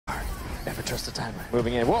Never trust the timer.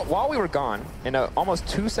 Moving in. Well, while we were gone, in an almost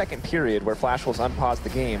 2-second period where Flash Wolves unpaused the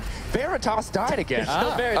game, Veritas died again.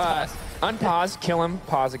 Still Veritas. Unpause, kill him,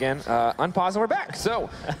 pause again, unpause, and we're back. So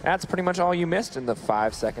that's pretty much all you missed in the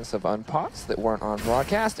 5 seconds of unpause that weren't on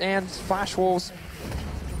broadcast. And Flash Wolves,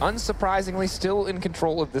 unsurprisingly, still in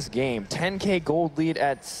control of this game. 10K gold lead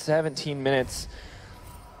at 17 minutes.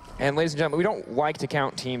 And ladies and gentlemen, we don't like to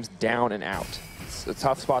count teams down and out. It's a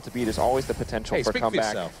tough spot to be. There's always the potential for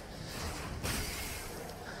comeback.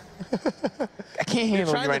 I can't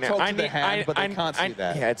handle you right now. But they can't see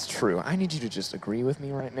that. Yeah, it's true. I need you to just agree with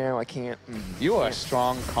me right now. I can't. You are a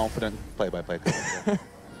strong, confident play-by-play coach.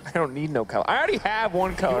 I don't need no color. I already have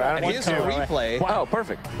one color. I don't need Here's two. a replay. Wow,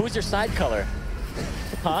 perfect. Who's your side color?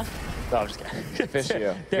 Huh? No, I'm just kidding.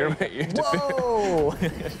 Officio. Whoa!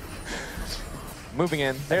 Moving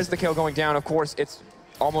in. There's the kill going down. Of course, it's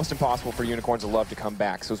almost impossible for Unicorns of Love to come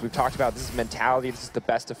back. So as we've talked about, this is mentality. This is the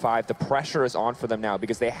best of 5. The pressure is on for them now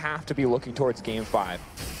because they have to be looking towards Game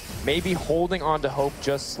 5. Maybe holding on to hope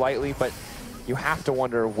just slightly, but you have to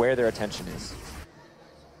wonder where their attention is.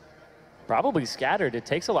 Probably scattered. It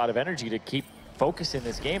takes a lot of energy to keep focused in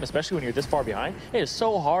this game, especially when you're this far behind. It is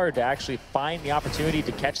so hard to actually find the opportunity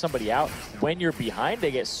to catch somebody out when you're behind. They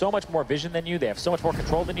get so much more vision than you. They have so much more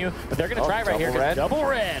control than you, but they're going to try right here. Double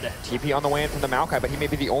red. TP on the way in from the Maokai, but he may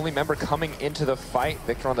be the only member coming into the fight.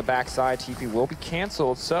 Victor on the backside. TP will be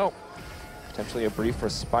canceled, so potentially a brief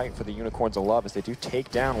respite for the Unicorns of Love as they do take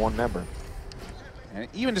down one member. And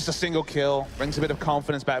even just a single kill brings a bit of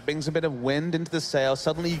confidence back, brings a bit of wind into the sail.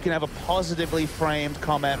 Suddenly you can have a positively framed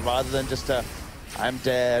comment rather than just a I'm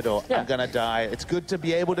dead or I'm gonna die. It's good to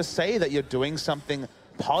be able to say that you're doing something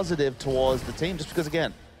positive towards the team, just because,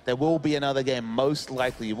 again, there will be another game, most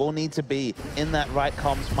likely. You will need to be in that right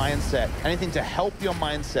comms mindset. Anything to help your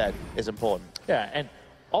mindset is important. Yeah, and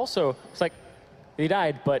also, it's like, he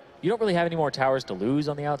died, but you don't really have any more towers to lose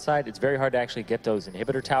on the outside. It's very hard to actually get those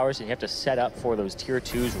inhibitor towers, and you have to set up for those tier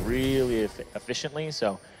 2s really efficiently.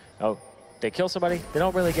 So, they kill somebody, they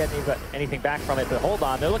don't really get anything back from it, but hold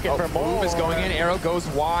on, they're looking for more. Move is going in, arrow goes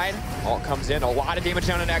wide, ult comes in, a lot of damage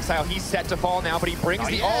down on Exile. He's set to fall now, but he brings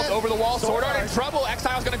the ult over the wall. Sword Art in trouble,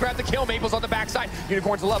 Exile's gonna grab the kill, Maple's on the backside.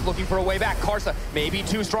 Unicorns of Love looking for a way back. Karsa maybe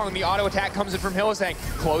too strong, the auto attack comes in from Hylissang,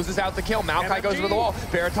 closes out the kill. Maokai goes over the wall,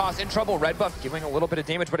 Veritas in trouble, red buff giving a little bit of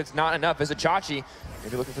damage, but it's not enough. Vizicachi,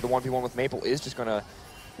 maybe looking for the 1v1 with Maple, is just gonna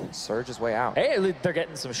surge his way out. Hey, they're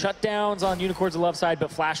getting some shutdowns on Unicorns of Love side, but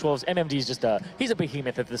Flash Wolves, MMD's just he's a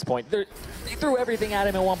behemoth at this point. They threw everything at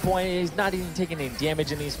him at one point. He's not even taking any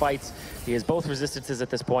damage in these fights. He has both resistances at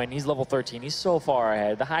this point. He's level 13. He's so far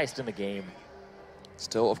ahead, the highest in the game.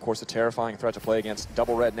 Still, of course, a terrifying threat to play against.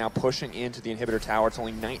 Double Red now pushing into the inhibitor tower. It's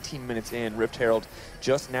only 19 minutes in. Rift Herald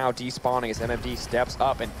just now despawning as MMD steps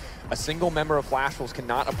up, and a single member of Flash Wolves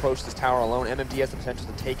cannot approach this tower alone. MMD has the potential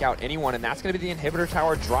to take out anyone, and that's going to be the inhibitor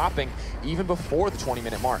tower dropping even before the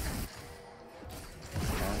 20-minute mark.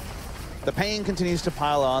 The pain continues to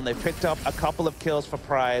pile on. They've picked up a couple of kills for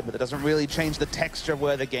Pride, but it doesn't really change the texture of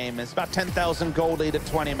where the game is. About 10,000 gold lead at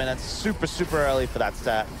 20 minutes. Super, super early for that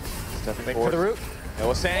stat. Stepping forward. For the root.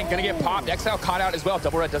 Hylissang gonna get popped. Exile caught out as well.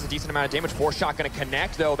 Double Red does a decent amount of damage. 4-shot gonna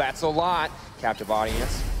connect though. That's a lot. Captive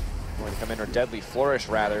audience going to come in, or Deadly Flourish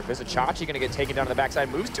rather. Vizicachi gonna get taken down to the backside.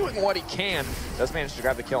 Moves doing what he can. Does manage to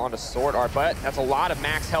grab the kill onto Sword Art, but that's a lot of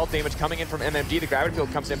max health damage coming in from MMD. The gravity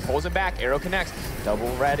field comes in, pulls him back. Arrow connects. Double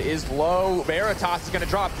Red is low. Veritas is gonna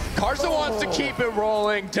drop. Karsa wants to keep it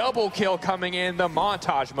rolling. Double kill coming in. The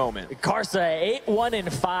montage moment. Karsa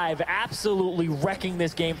 8-1-5, absolutely wrecking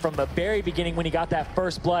this game from the very beginning when he got that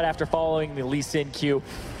first blood after following the Lee Sin Q.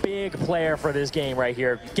 Big player for this game right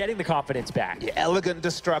here, getting the confidence back. Yeah, elegant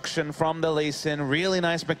destruction from the Lee Sin. Really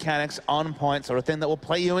nice mechanics on point, sort of thing that will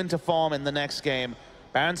play you into form in the next game.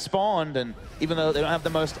 Baron spawned, and even though they don't have the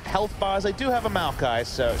most health bars, they do have a Maokai,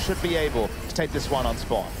 so should be able to take this one on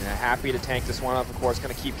spawn. Yeah, happy to tank this one up, of course.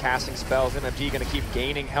 Going to keep casting spells. MMD going to keep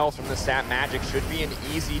gaining health from the sap magic. Should be an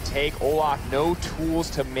easy take. Olaf, no tools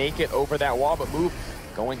to make it over that wall, but move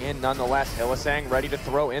going in nonetheless. Hylissang ready to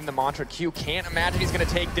throw in the Mantra Q. Can't imagine he's going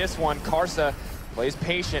to take this one. Karsa plays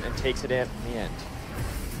patient and takes it in the end.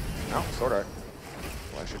 Oh, Sword Art.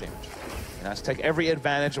 Extra damage. And that's take every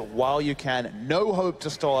advantage while you can. No hope to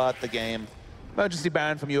stall out the game. Emergency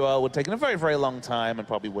Baron from UoL would have taken a very, very long time and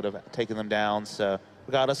probably would have taken them down. So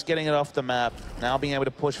regardless, getting it off the map, now being able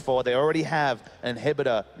to push forward. They already have an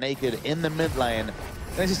inhibitor naked in the mid lane.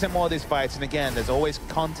 Let's see some more of these fights. And again, there's always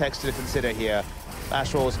context to consider here.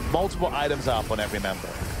 Flash Wolves, multiple items up on every member.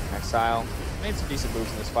 Exile made some decent moves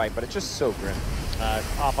in this fight, but it's just so grim.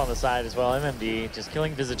 Off on the side as well, MMD just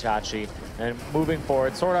killing Vizicachi and moving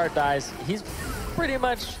forward. Sword Art dies. He's pretty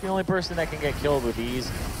much the only person that can get killed with these,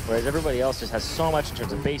 whereas everybody else just has so much in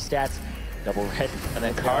terms of base stats. Double red, and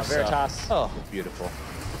then Veritas. Oh, beautiful.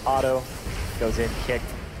 Auto, goes in, kick,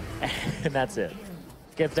 and that's it.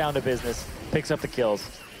 Gets down to business, picks up the kills.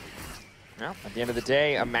 Well, at the end of the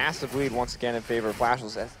day, a massive lead once again in favor of Flash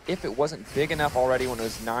Wolves, as if it wasn't big enough already when it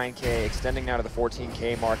was 9K, extending now to the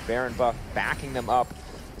 14K mark. Baron buff backing them up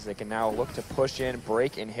as they can now look to push in,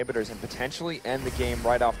 break inhibitors, and potentially end the game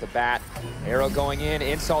right off the bat. Arrow going in,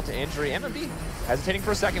 insult to injury. MMB hesitating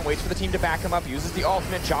for a second, waits for the team to back him up, uses the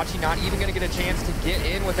ultimate. Chachi not even going to get a chance to get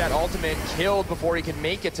in with that ultimate, killed before he can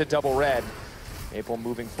make it to double red. Maple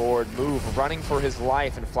moving forward, running for his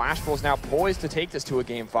life, and Flashpool's now poised to take this to a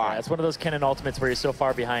game 5. Yeah, it's one of those Kennen ultimates where you're so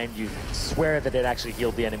far behind, you swear that it actually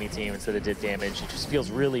healed the enemy team instead of did damage. It just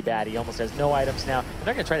feels really bad. He almost has no items now. And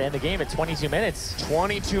they're going to try to end the game at 22 minutes.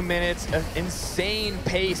 22 minutes, an insane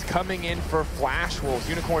pace coming in for Flash Wolves.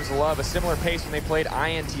 Unicorns love a similar pace when they played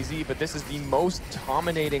INTZ, but this is the most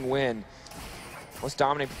dominating win. Most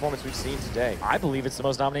dominating performance we've seen today. I believe it's the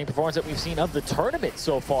most dominating performance that we've seen of the tournament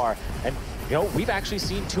so far. And, you know, we've actually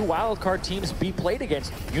seen 2 wildcard teams be played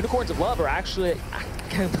against. Unicorns of Love are actually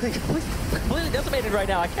completely decimated right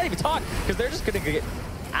now. I can't even talk because they're just going to get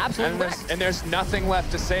absolutely wrecked. And there's nothing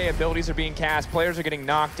left to say. Abilities are being cast. Players are getting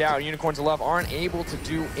knocked out. Unicorns of Love aren't able to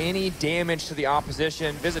do any damage to the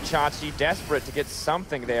opposition. Visit Chachi, desperate to get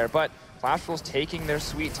something there. But Flash Wolves taking their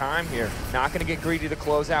sweet time here. Not going to get greedy to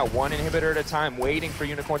close out. 1 inhibitor at a time, waiting for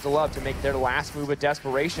Unicorns of Love to make their last move of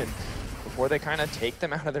desperation before they kind of take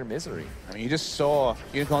them out of their misery. I mean, you just saw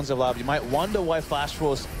Unicorns of Love. You might wonder why Flash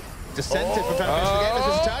Wolves dissented from trying to finish the game.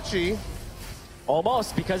 This is Chachi.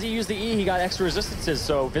 Almost, because he used the E, he got extra resistances,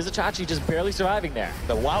 so Vizichachi just barely surviving there.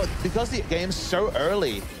 But wow, because the game's so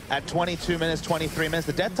early, at 22 minutes, 23 minutes,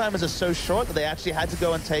 the death timers are so short that they actually had to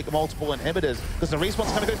go and take multiple inhibitors, because the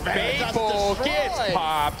respawn's coming through. Maple gets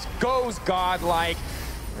popped, goes godlike,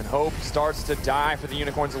 and Hope starts to die for the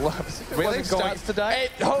Unicorns of Love. Really? Starts to die?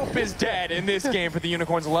 Hope is dead in this game for the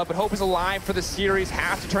Unicorns of Love, but Hope is alive for the series,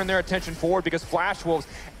 have to turn their attention forward because Flash Wolves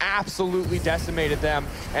absolutely decimated them.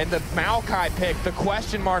 And the Maokai pick, the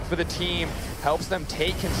question mark for the team, helps them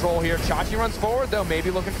take control here. Chachi runs forward, though, maybe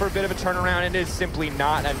looking for a bit of a turnaround, and it is simply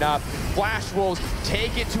not enough. Flash Wolves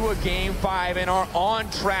take it to a game 5 and are on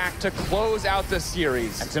track to close out the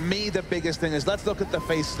series. And to me, the biggest thing is, let's look at the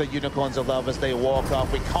faces of the Unicorns of Love as they walk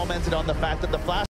off. We commented on the fact that the Flash